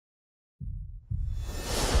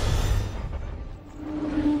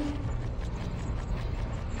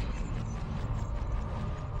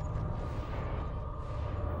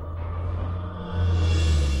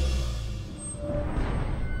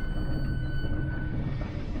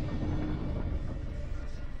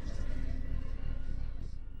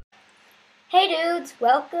Hey dudes,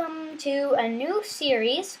 welcome to a new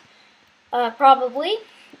series, probably,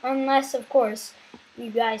 unless of course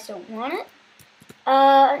you guys don't want it.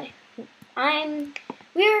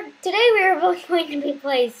 Today we're both going to be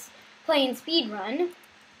playing speedrun,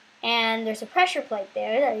 and there's a pressure plate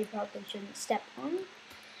there that you probably shouldn't step on.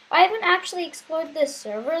 I haven't actually explored this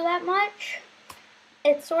server that much.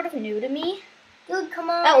 It's sort of new to me. Dude, come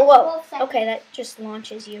on. Oh, whoa. Okay, that just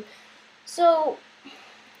launches you. So,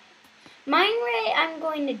 Mindray, I'm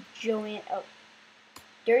going to join it. Oh,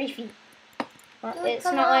 dirty feet. Well, Dude, it's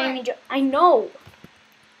come not letting on. me join. I know.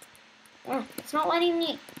 It's not letting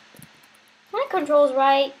me. My controls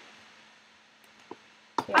right.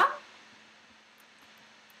 Here. Huh?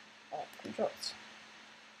 Controls.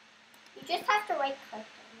 You just have to right click.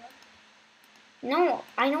 No,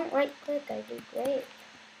 I don't right click. I do great.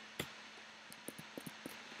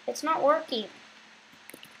 It's not working.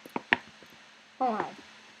 Hold on.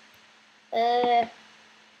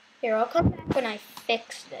 Here, I'll come back when I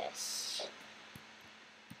fix this.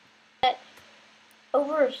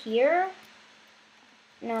 Over here,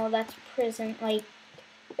 no, that's prison. Like,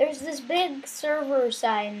 there's this big server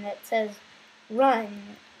sign that says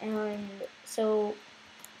run, and so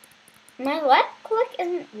my left click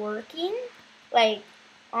isn't working, like,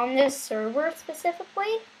 on this server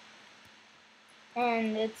specifically,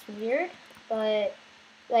 and it's weird, but,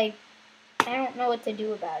 like, I don't know what to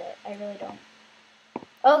do about it. I really don't.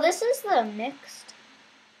 Oh, this is the mixed.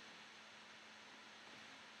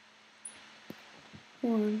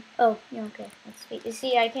 Oh, yeah, okay. Let's see. You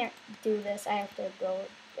see, I can't do this. I have to go.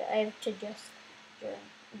 I have to just join.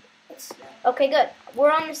 Okay, good.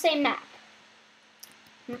 We're on the same map.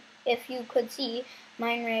 If you could see,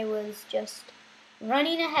 Mindray was just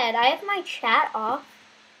running ahead. I have my chat off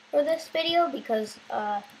for this video because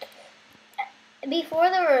before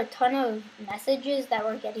there were a ton of messages that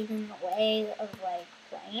were getting in the way of like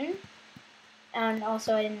playing, and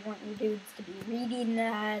also I didn't want you dudes to be reading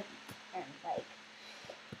that, and like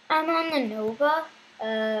I'm on the Nova.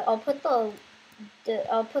 I'll put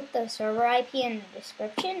the server IP in the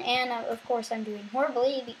description, and of course I'm doing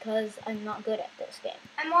horribly because I'm not good at this game.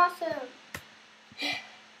 I'm also.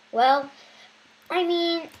 Well, I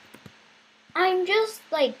mean, I'm just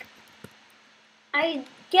like, I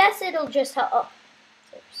guess it'll just help. Oh,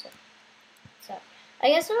 so I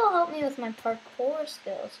guess it'll help me with my parkour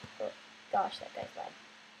skills. Oh, gosh, that guy's loud.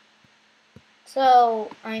 So,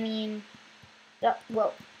 I mean,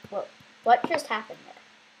 whoa, what just happened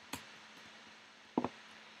there?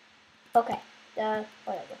 Okay,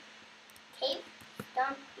 whatever. Cave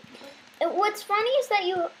dump. What's funny is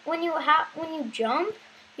that when you jump,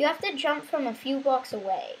 you have to jump from a few blocks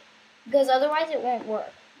away, because otherwise it won't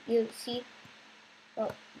work. You see?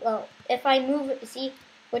 Well, if I move it, see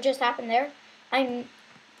what just happened there?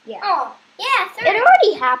 Yeah. Oh, yeah, third. It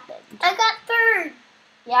already happened. I got third.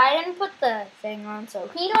 Yeah, I didn't put the thing on, so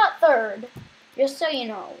he got third. Just so you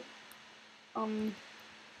know.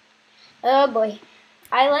 Oh boy.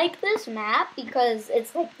 I like this map because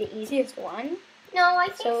it's like the easiest one. No, I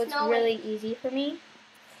think so it's really easy for me.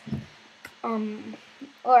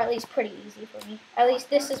 Or at least pretty easy for me. At least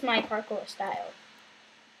this is my parkour style.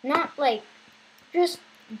 Not like, just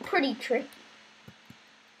pretty tricky.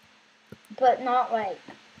 But not like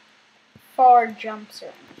far jumps or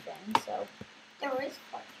anything, so. There is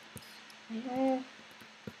far jumps. I know.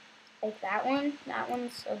 Like that one. That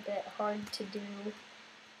one's a bit hard to do.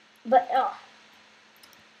 But,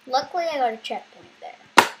 luckily I got a checkpoint there.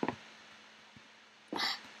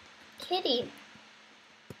 Kidding.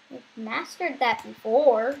 I've mastered that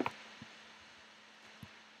before.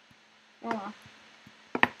 Oh well.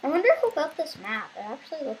 I wonder who built this map. It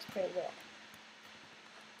actually looks pretty good.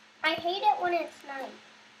 I hate it when it's night.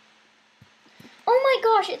 Oh my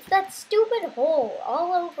gosh, it's that stupid hole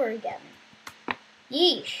all over again.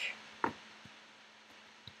 Yeesh.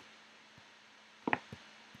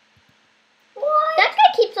 What? That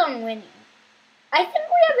guy keeps on winning. I think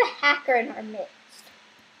we have a hacker in our midst.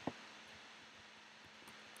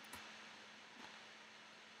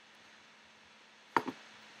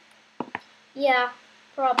 Yeah,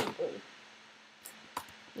 probably.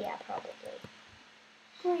 Yeah, probably.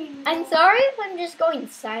 I'm sorry if I'm just going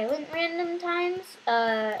silent random times.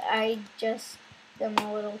 I just am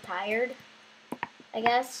a little tired, I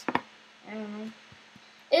guess. I don't know.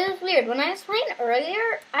 It was weird. When I was playing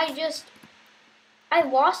earlier, I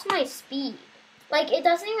lost my speed. Like, it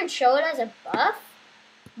doesn't even show it as a buff,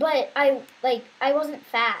 but I wasn't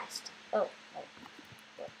fast. Oh.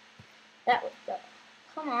 That was good.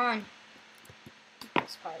 Come on.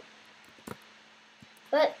 This part.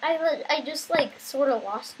 But I just like sort of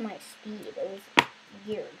lost my speed. It was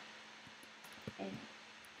weird.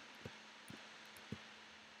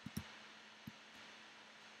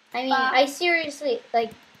 I mean, I seriously,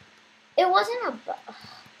 like, it wasn't a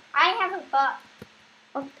buff. I have a buff.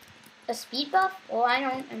 Oh, a speed buff? Well, I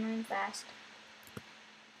don't, and I'm fast.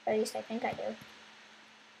 Or at least I think I do.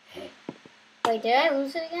 Wait, did I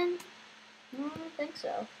lose it again? No, I don't think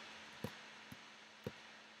so.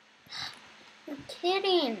 You're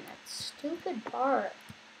kidding. That stupid part.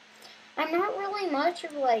 I'm not really much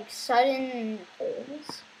of, like, sudden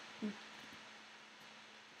holes.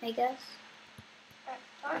 I guess.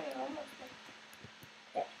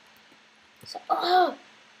 Okay. So, oh!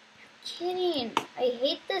 You're kidding. I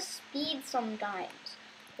hate the speed sometimes.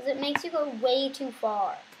 Because it makes you go way too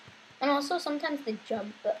far. And also sometimes the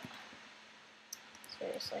jump.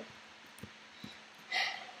 Seriously.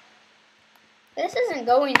 This isn't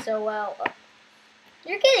going so well.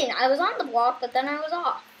 You're kidding. I was on the block, but then I was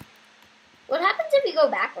off. What happens if you go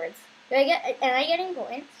backwards? Am I getting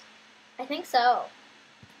points? I think so.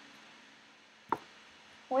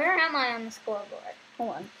 Where am I on the scoreboard?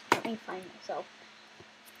 Hold on. Let me find myself.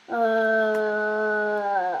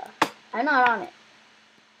 I'm not on it.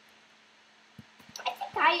 I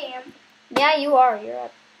think I am. Yeah, you are.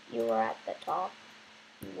 You were at the top.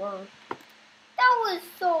 You were. That was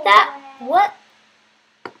so bad. What?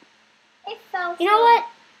 It felt. You know what?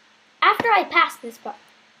 After I pass this part,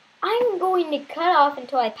 I'm going to cut off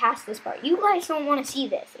until I pass this part. You guys don't want to see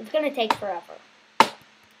this. It's going to take forever.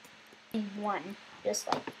 One, just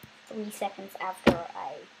like 3 seconds after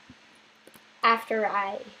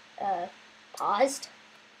I paused.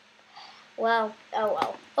 Well, oh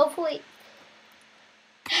well. Hopefully,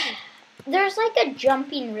 there's like a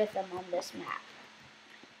jumping rhythm on this map.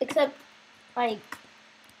 Except, like,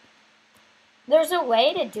 there's a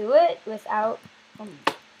way to do it without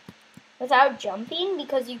jumping,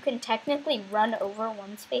 because you can technically run over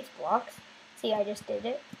one space blocks. See, I just did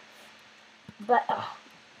it. But,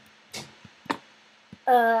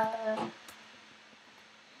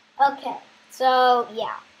 okay, so,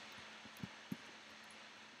 yeah.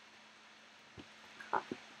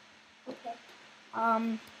 Okay.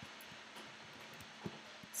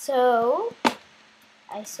 So,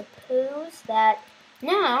 I suppose that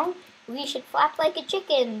now we should flap like a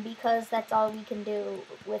chicken, because that's all we can do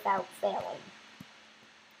without failing.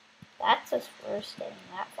 That's us first getting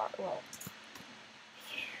that far. Whoa.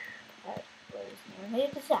 That was nearly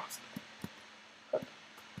a disaster.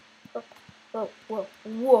 Whoa, whoa,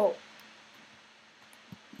 whoa.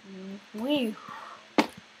 Whew.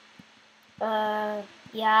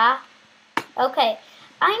 Yeah. Okay.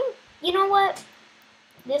 You know what?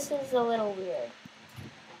 This is a little weird.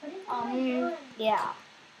 Yeah.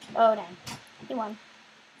 Oh, dang. He won.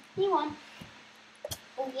 He won.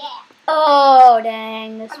 Oh, yeah. Oh,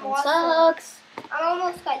 dang. This one sucks. I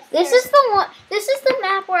almost got scared. This is the one. This is the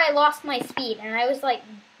map where I lost my speed, and I was, like,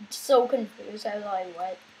 so confused. I was like,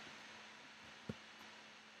 what?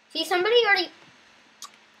 See, somebody already...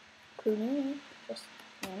 Including me. Just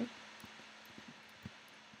one.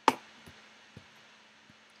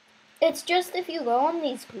 It's just if you go on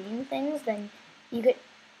these green things, then you could...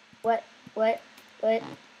 What? I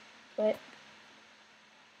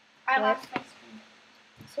lost my speed.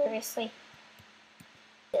 Seriously.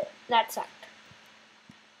 That sucked.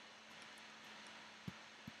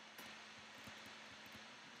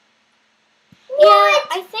 What? Yeah,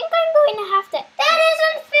 I think I'm going to have to... That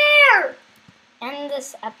isn't fair! End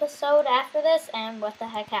this episode after this, and what the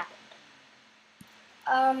heck happened?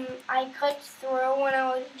 I clicked through when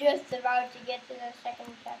I was just about to get to the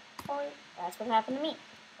second checkpoint. That's what happened to me.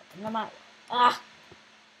 Open the map. Ah!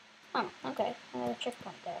 Oh, okay. Another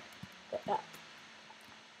checkpoint there. Good.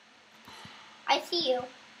 I see you.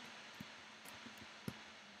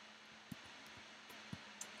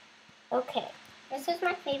 Okay. This is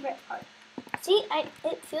my favorite part. See,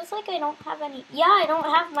 it feels like I don't have any... Yeah, I don't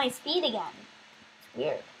have my speed again. It's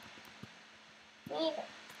weird. Me either.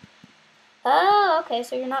 Oh, okay,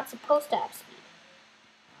 so you're not supposed to have speed.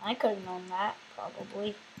 I could have known that,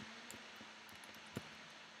 probably.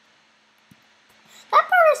 That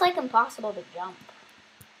part is, like, impossible to jump.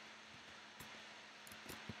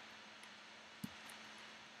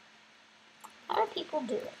 How do people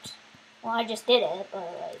do it? Well, I just did it, but,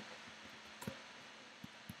 like...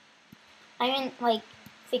 I mean, like,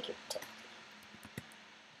 figuratively.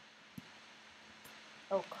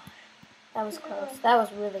 Oh, gosh. That was close. That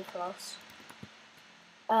was really close.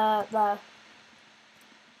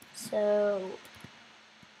 So,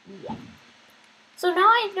 yeah. So now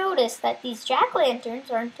I've noticed that these jack-lanterns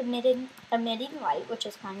aren't emitting light, which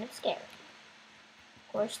is kind of scary. Of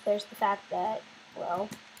course, there's the fact that, well,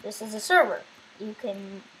 this is a server. You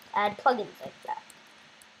can add plugins like that.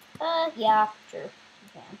 Yeah, sure, you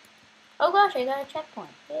can. Oh gosh, I got a checkpoint.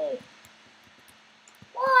 Yay.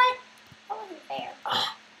 What? That wasn't fair.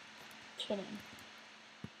 Kidding.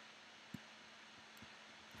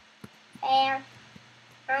 Fair.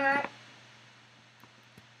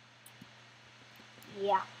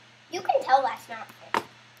 Yeah. You can tell that's not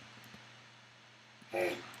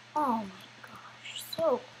fair. Oh my gosh,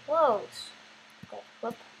 so close. Okay,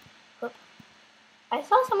 whoop, whoop. I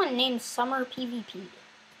saw someone named Summer PvP.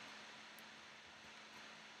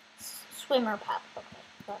 Swimmer Pap. Okay,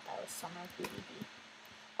 thought that was Summer PvP.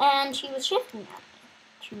 And she was shifting at me.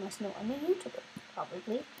 She must know I'm a YouTuber,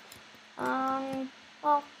 probably.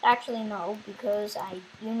 Well, actually no, because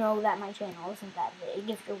you know that my channel isn't that big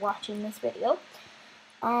if you're watching this video.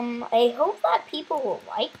 I hope that people will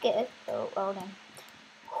like it. Oh, well then.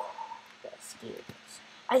 Excuse.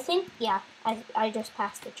 I think, yeah, I just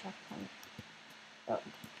passed the checkpoint. Oh.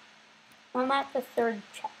 I'm at the 3rd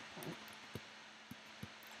checkpoint.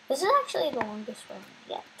 This is actually the longest run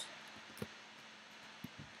yet.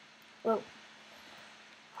 Whoa.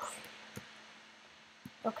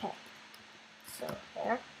 Okay. So,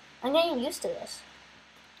 there. I'm getting used to this,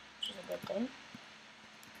 which is a good thing.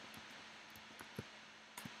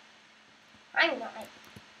 I'm not.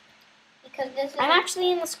 Because this is... I'm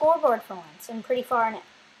actually in the scoreboard for once. I'm pretty far in it.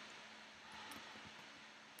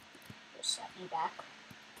 Just set me back.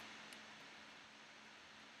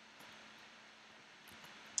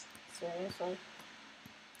 Seriously.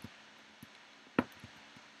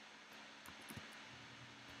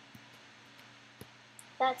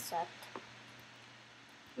 That sucked.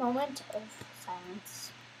 Moment of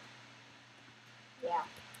silence. Yeah.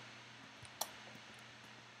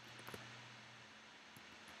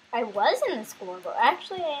 I was in the scoreboard.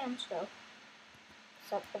 Actually, I am still.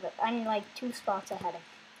 Except for that, I'm like 2 spots ahead of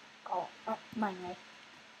mine, right?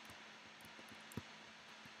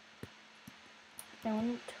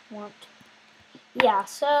 Don't want. Yeah,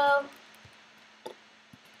 so.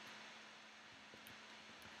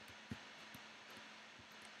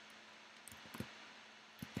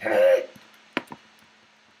 I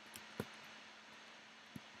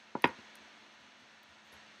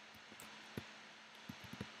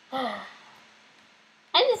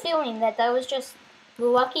have a feeling that was just the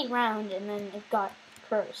lucky round and then it got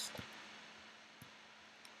cursed.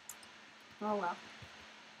 Oh well.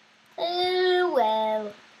 Oh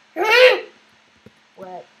well.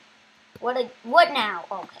 What now?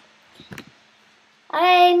 Okay.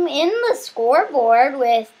 I'm in the scoreboard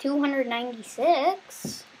with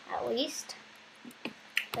 296, at least.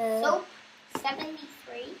 Soap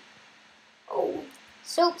 73. Oh,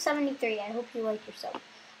 Soap 73. I hope you like your soap.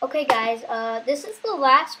 Okay, guys, this is the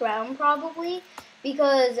last round probably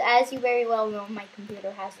because, as you very well know, my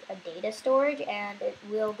computer has a data storage and it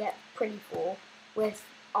will get pretty full with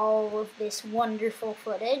all of this wonderful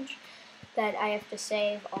footage that I have to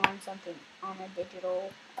save on a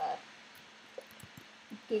digital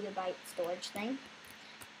gigabyte storage thing.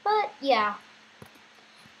 But yeah,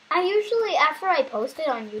 I usually, after I post it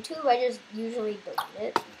on YouTube, I just usually delete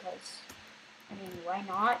it because, I mean, why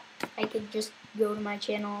not? I could just go to my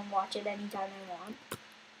channel and watch it anytime I want.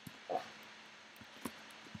 Ugh.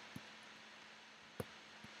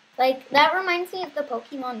 Like, that reminds me of the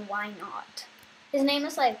Pokemon Why Not. His name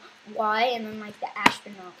is like Y and then like the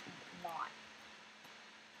astronaut Not.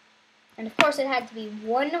 And of course it had to be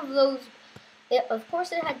one of those, of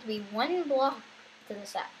course it had to be one block to the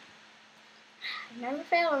side. I've never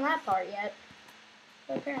failed on that part yet,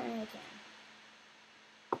 but apparently I can.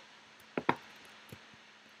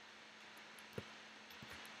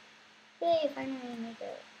 Yay, finally made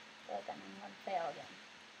it. But then I'm gonna fail again.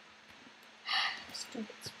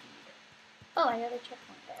 Stupid speed. Oh, I got a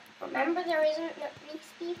checkpoint there. Remember, there isn't any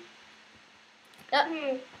speed?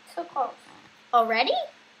 Yep. So close. Already?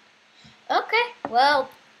 Okay,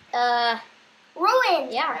 well,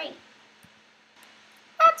 Ruined! Yeah. Right.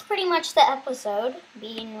 That's pretty much the episode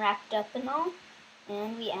being wrapped up and all.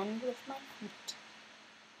 And we end with my feet.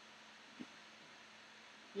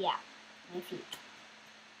 Yeah, my feet.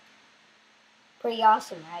 Pretty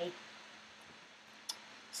awesome, right?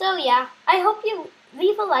 So yeah, I hope you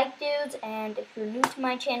leave a like, dudes, and if you're new to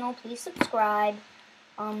my channel, please subscribe.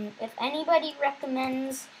 If anybody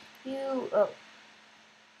recommends you, but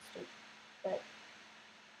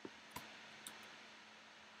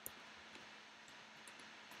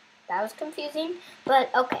that was confusing, but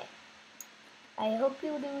okay. I hope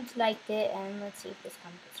you dudes liked it, and let's see if this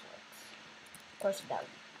compass works. Of course it doesn't.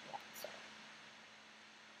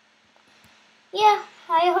 Yeah,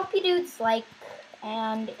 I hope you dudes like,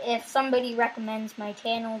 and if somebody recommends my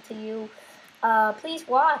channel to you, please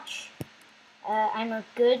watch. I'm a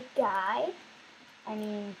good guy. I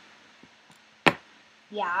mean,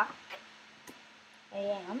 yeah,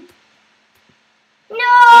 I am.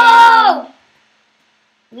 No!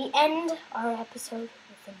 We end our episode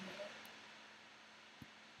with a